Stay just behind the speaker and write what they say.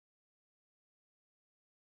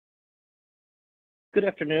Good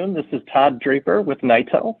afternoon. This is Todd Draper with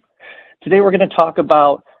Nitel. Today we're going to talk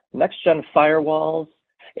about next-gen firewalls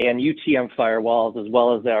and UTM firewalls, as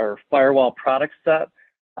well as our firewall product set,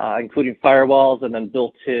 including firewalls and then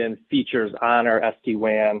built-in features on our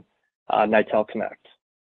SD-WAN Nitel Connect.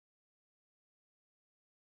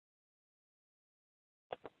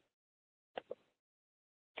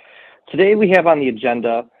 Today we have on the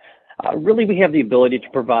agenda, really we have the ability to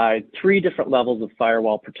provide 3 different levels of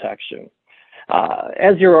firewall protection.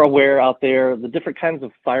 As you're aware out there, the different kinds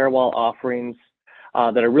of firewall offerings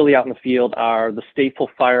that are really out in the field are the stateful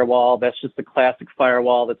firewall. That's just the classic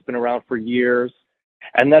firewall that's been around for years.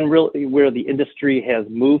 And then really where the industry has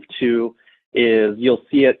moved to is you'll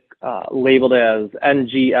see it labeled as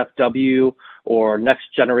NGFW or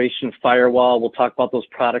next generation firewall. We'll talk about those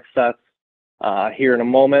product sets here in a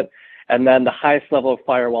moment. And then the highest level of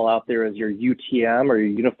firewall out there is your UTM or your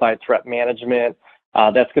Unified Threat Management.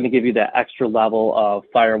 That's going to give you that extra level of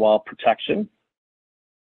firewall protection.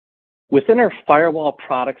 Within our firewall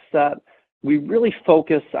product set, we really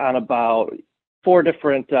focus on about 4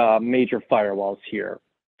 different major firewalls here.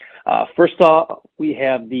 First off, we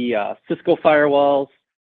have the Cisco firewalls,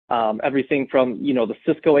 everything from the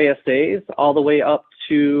Cisco ASAs all the way up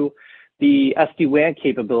to the SD-WAN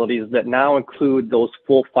capabilities that now include those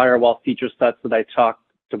full firewall feature sets that I talked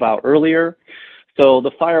about earlier. So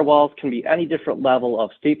the firewalls can be any different level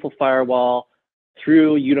of stateful firewall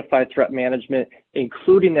through Unified Threat Management,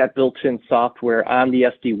 including that built-in software on the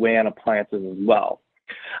SD-WAN appliances as well.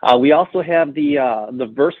 We also have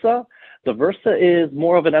the Versa. The Versa is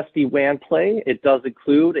more of an SD-WAN play. It does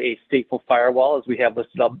include a stateful firewall, as we have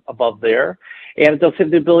listed up above there. And it does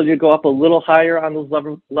have the ability to go up a little higher on those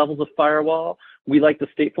levels of firewall. We like the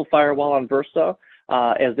stateful firewall on Versa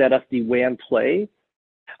as that SD-WAN play.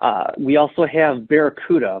 We also have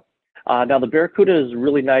Barracuda. Now the Barracuda is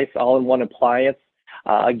really nice all-in-one appliance.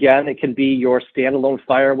 Again, it can be your standalone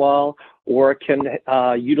firewall, or it can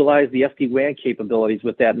utilize the SD-WAN capabilities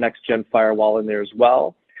with that next-gen firewall in there as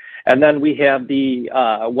well. And then we have the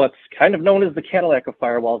what's kind of known as the Cadillac of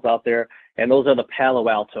firewalls out there, and those are the Palo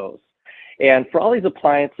Altos. And for all these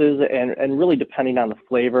appliances, and really depending on the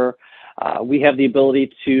flavor, we have the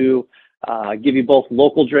ability to give you both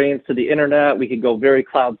local drains to the internet. We can go very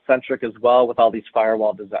cloud-centric as well with all these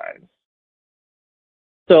firewall designs.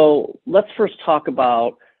 So let's first talk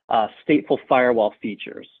about stateful firewall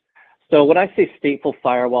features. So when I say stateful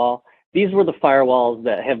firewall, these were the firewalls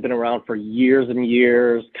that have been around for years and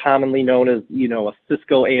years, commonly known as, a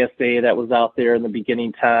Cisco ASA that was out there in the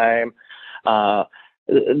beginning time.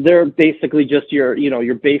 They're basically just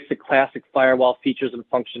your basic classic firewall features and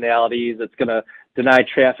functionalities. It's going to deny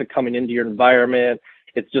traffic coming into your environment.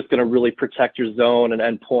 It's just going to really protect your zone and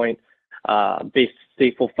endpoint based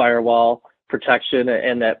stateful firewall protection,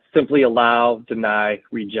 and that simply allow, deny,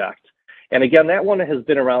 reject. And again, that one has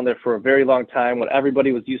been around there for a very long time, what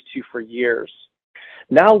everybody was used to for years.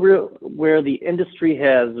 Now where the industry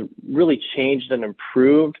has really changed and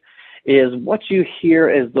improved is what you hear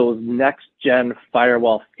as those next-gen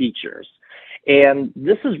firewall features. And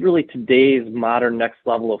this is really today's modern next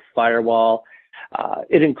level of firewall.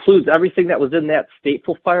 It includes everything that was in that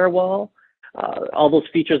stateful firewall, all those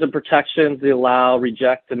features and protections, they allow,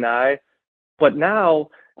 reject, deny. But now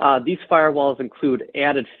these firewalls include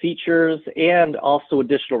added features and also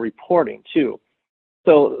additional reporting too.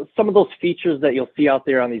 So some of those features that you'll see out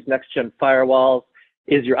there on these next-gen firewalls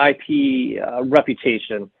is your IP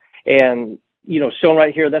reputation. And, shown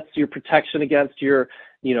right here, that's your protection against your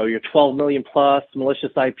 12 million plus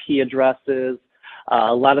malicious IP addresses.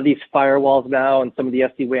 A lot of these firewalls now and some of the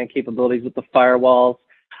SD-WAN capabilities with the firewalls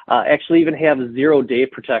actually even have 0-day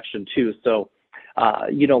protection too. So,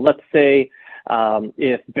 let's say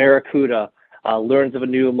if Barracuda learns of a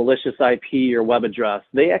new malicious IP or web address,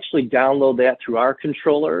 they actually download that through our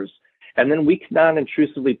controllers, and then we can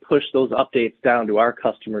non-intrusively push those updates down to our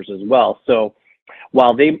customers as well. So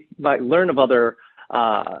while they might learn of other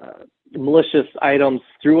malicious items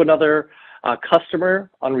through another customer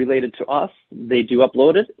unrelated to us, they do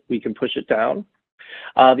upload it, we can push it down.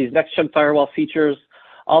 These next-gen firewall features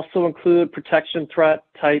also include protection threat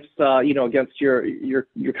types, against your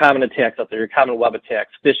common attacks out there, your common web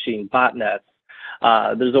attacks, phishing, botnets.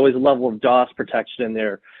 There's always a level of DOS protection in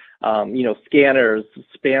there, scanners,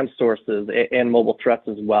 spam sources, and mobile threats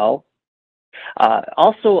as well.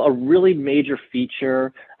 Also, a really major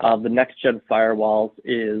feature of the next-gen firewalls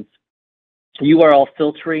is URL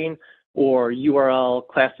filtering or URL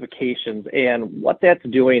classifications. And what that's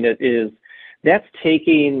doing is that's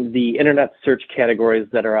taking the internet search categories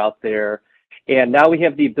that are out there, and now we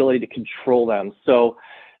have the ability to control them. So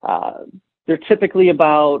They're typically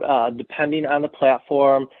about, depending on the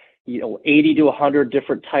platform, 80 to 100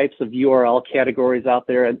 different types of URL categories out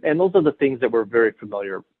there. And those are the things that we're very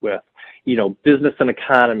familiar with, business and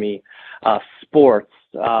economy, sports,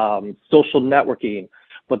 social networking.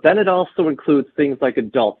 But then it also includes things like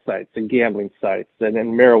adult sites and gambling sites and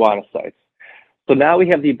marijuana sites. So now we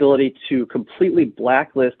have the ability to completely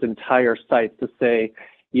blacklist entire sites to say,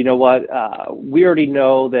 you know what, we already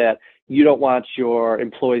know that you don't want your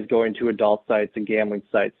employees going to adult sites and gambling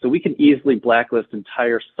sites. So we can easily blacklist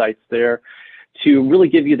entire sites there to really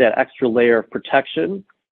give you that extra layer of protection.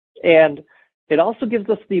 And it also gives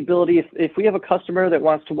us the ability, if we have a customer that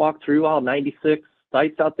wants to walk through all 96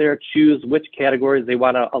 sites out there, choose which categories they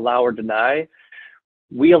want to allow or deny,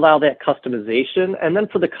 we allow that customization. And then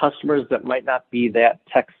for the customers that might not be that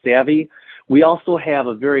tech savvy, we also have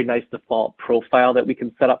a very nice default profile that we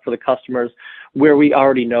can set up for the customers where we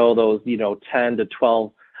already know those, 10 to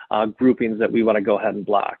 12 groupings that we want to go ahead and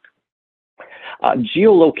block.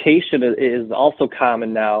 Geolocation is also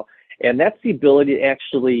common now, and that's the ability to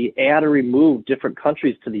actually add or remove different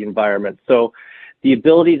countries to the environment. So the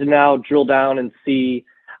ability to now drill down and see,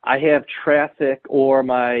 I have traffic or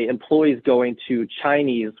my employees going to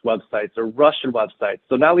Chinese websites or Russian websites.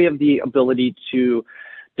 So now we have the ability to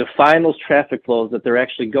define those traffic flows that they're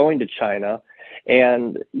actually going to China.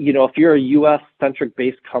 And, if you're a US-centric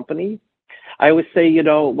based company, I always say,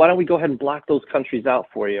 why don't we go ahead and block those countries out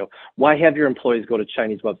for you? Why have your employees go to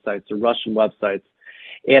Chinese websites or Russian websites?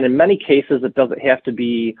 And in many cases, it doesn't have to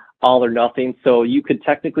be all or nothing. So you could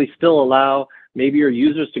technically still allow maybe your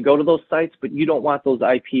users to go to those sites, but you don't want those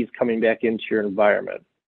IPs coming back into your environment.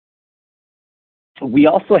 We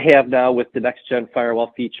also have now with the next-gen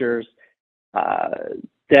firewall features,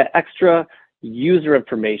 that extra user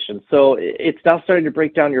information. So it's now starting to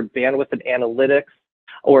break down your bandwidth and analytics,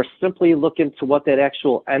 or simply look into what that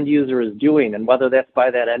actual end user is doing and whether that's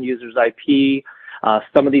by that end user's IP.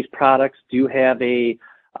 Some of these products do have a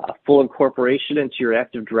full incorporation into your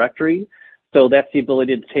Active Directory. So that's the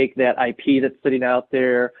ability to take that IP that's sitting out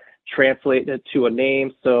there, translate it to a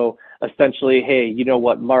name. So essentially, hey, you know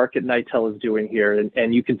what Mark at Nitel is doing here,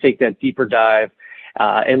 and you can take that deeper dive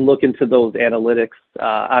and look into those analytics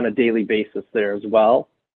on a daily basis there as well.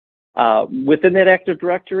 Within that Active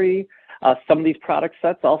Directory, some of these product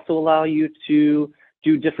sets also allow you to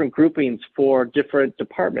do different groupings for different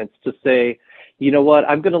departments to say, you know what,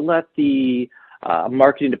 I'm going to let the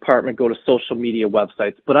marketing department go to social media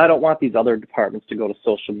websites, but I don't want these other departments to go to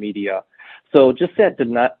social media. So just that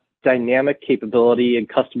dynamic capability and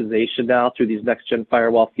customization now through these next-gen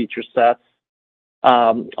firewall feature sets.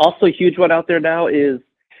 Also a huge one out there now is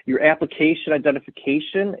your application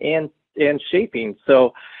identification and shaping.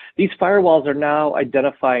 So these firewalls are now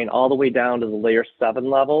identifying all the way down to the layer 7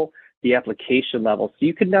 level, the application level. So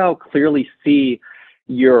you can now clearly see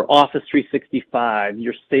your Office 365,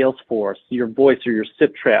 your Salesforce, your voice or your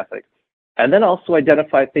SIP traffic, and then also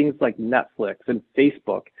identify things like Netflix and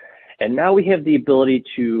Facebook. And now we have the ability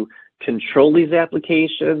to control these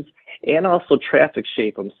applications and also traffic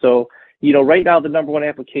shape them. So, right now the number one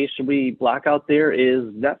application we block out there is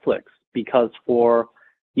Netflix, because for,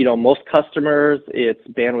 most customers, it's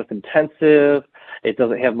bandwidth intensive. It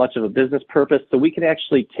doesn't have much of a business purpose. So we can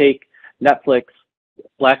actually take Netflix,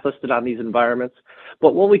 blacklist it on these environments.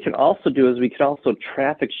 But what we can also do is we can also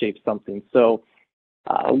traffic shape something. So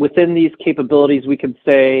within these capabilities, we can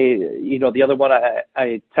say, the other one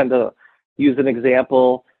I tend to use an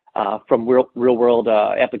example from real world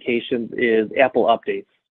applications is Apple updates.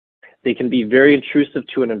 They can be very intrusive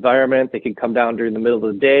to an environment. They can come down during the middle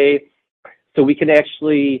of the day. So we can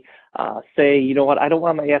actually say, you know what, I don't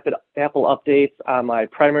want my Apple updates on my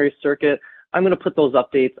primary circuit. I'm going to put those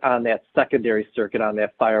updates on that secondary circuit on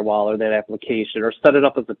that firewall or that application, or set it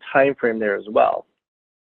up as a time frame there as well.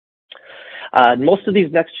 Most of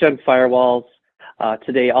these next-gen firewalls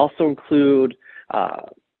today also include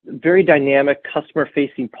very dynamic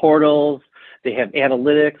customer-facing portals. They have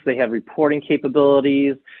analytics, they have reporting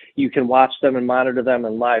capabilities. You can watch them and monitor them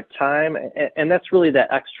in live time. And that's really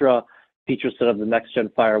that extra feature set of the next-gen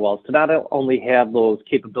firewalls, to not only have those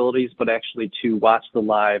capabilities, but actually to watch the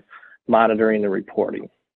live monitoring and reporting.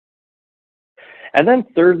 And then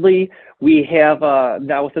thirdly, we have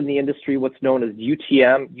now within the industry what's known as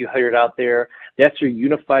UTM. You heard it out there. That's your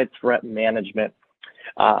Unified Threat Management.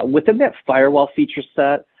 Within that firewall feature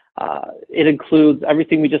set, it includes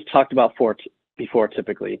everything we just talked about before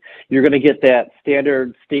typically. You're going to get that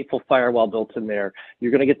standard stateful firewall built in there.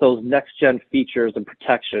 You're going to get those next-gen features and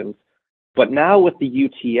protections. But now with the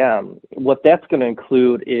UTM, what that's going to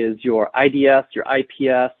include is your IDS, your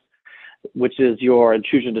IPS, which is your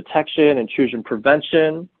intrusion detection, intrusion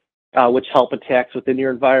prevention. which help attacks within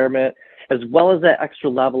your environment, as well as that extra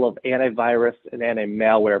level of antivirus and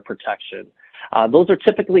anti-malware protection. Those are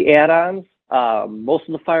typically add-ons. Most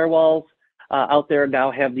of the firewalls out there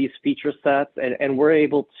now have these feature sets, and we're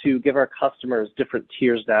able to give our customers different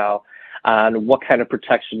tiers now on what kind of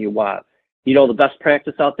protection you want. You know, the best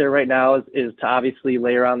practice out there right now is to obviously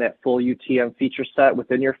layer on that full UTM feature set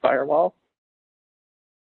within your firewall.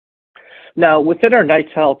 Now, within our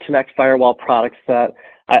Nitel Connect firewall product set,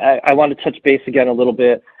 I want to touch base again a little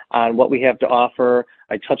bit on what we have to offer.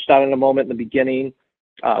 I touched on it in a moment in the beginning.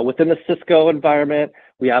 Within the Cisco environment,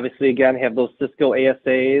 we obviously, again, have those Cisco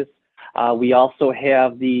ASAs. We also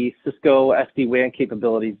have the Cisco SD-WAN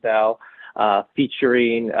capabilities now,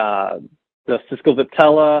 featuring the Cisco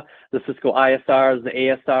Viptela, the Cisco ISRs, the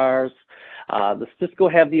ASRs. The Cisco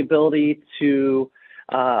have the ability to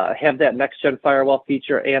have that next-gen firewall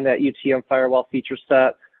feature and that UTM firewall feature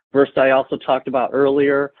set. Versa I also talked about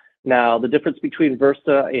earlier. Now, the difference between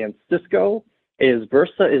Versa and Cisco is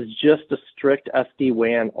Versa is just a strict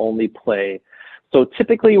SD-WAN only play. So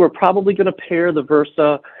typically, we're probably going to pair the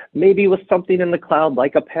Versa maybe with something in the cloud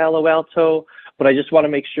like a Palo Alto, but I just want to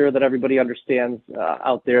make sure that everybody understands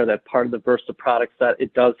out there that part of the Versa product set,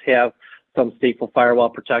 it does have some stateful firewall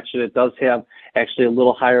protection. It does have actually a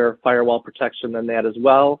little higher firewall protection than that as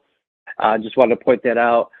well. I just wanted to point that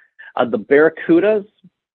out. The Barracudas,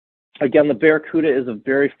 again, the Barracuda is a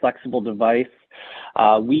very flexible device.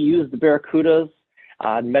 We use the Barracudas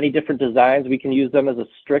on many different designs. We can use them as a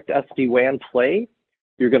strict SD-WAN play.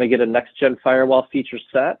 You're going to get a next-gen firewall feature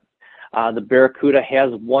set. The Barracuda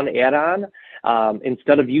has one add-on.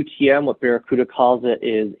 Instead of UTM, what Barracuda calls it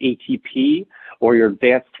is ATP, or your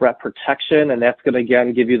advanced threat protection, and that's going to,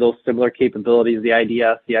 again, give you those similar capabilities, the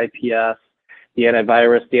IDS, the IPS, the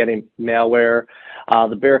antivirus, the anti-malware.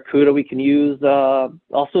 The Barracuda we can use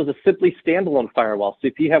also as a simply standalone firewall. So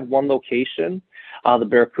if you have one location, the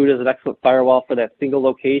Barracuda is an excellent firewall for that single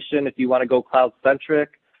location. If you want to go cloud-centric,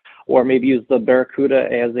 or maybe use the Barracuda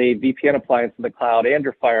as a VPN appliance in the cloud and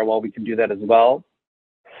your firewall, we can do that as well.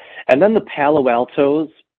 And then the Palo Altos.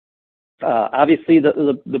 Obviously,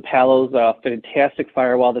 the Palo's a fantastic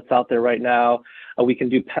firewall that's out there right now. We can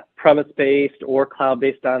do premise-based or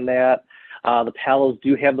cloud-based on that. The Palos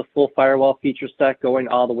do have the full firewall feature set going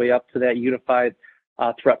all the way up to that unified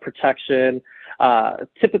threat protection.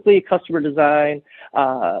 Typically, customer design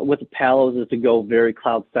with the Palos is to go very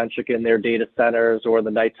cloud-centric in their data centers or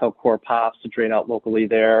the Nitel core POPs to drain out locally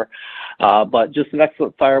there. But just an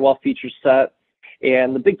excellent firewall feature set.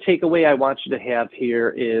 And the big takeaway I want you to have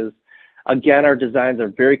here is, again, our designs are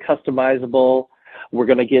very customizable. We're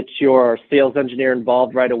going to get your sales engineer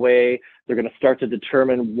involved right away. They're going to start to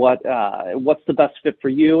determine what's the best fit for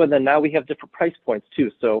you. And then now we have different price points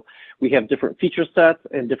too. So we have different feature sets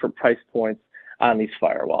and different price points on these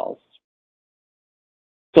firewalls.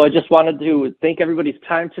 So I just wanted to thank everybody's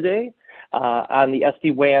time today on the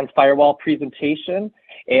SD-WAN firewall presentation.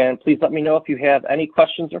 And please let me know if you have any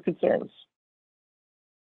questions or concerns.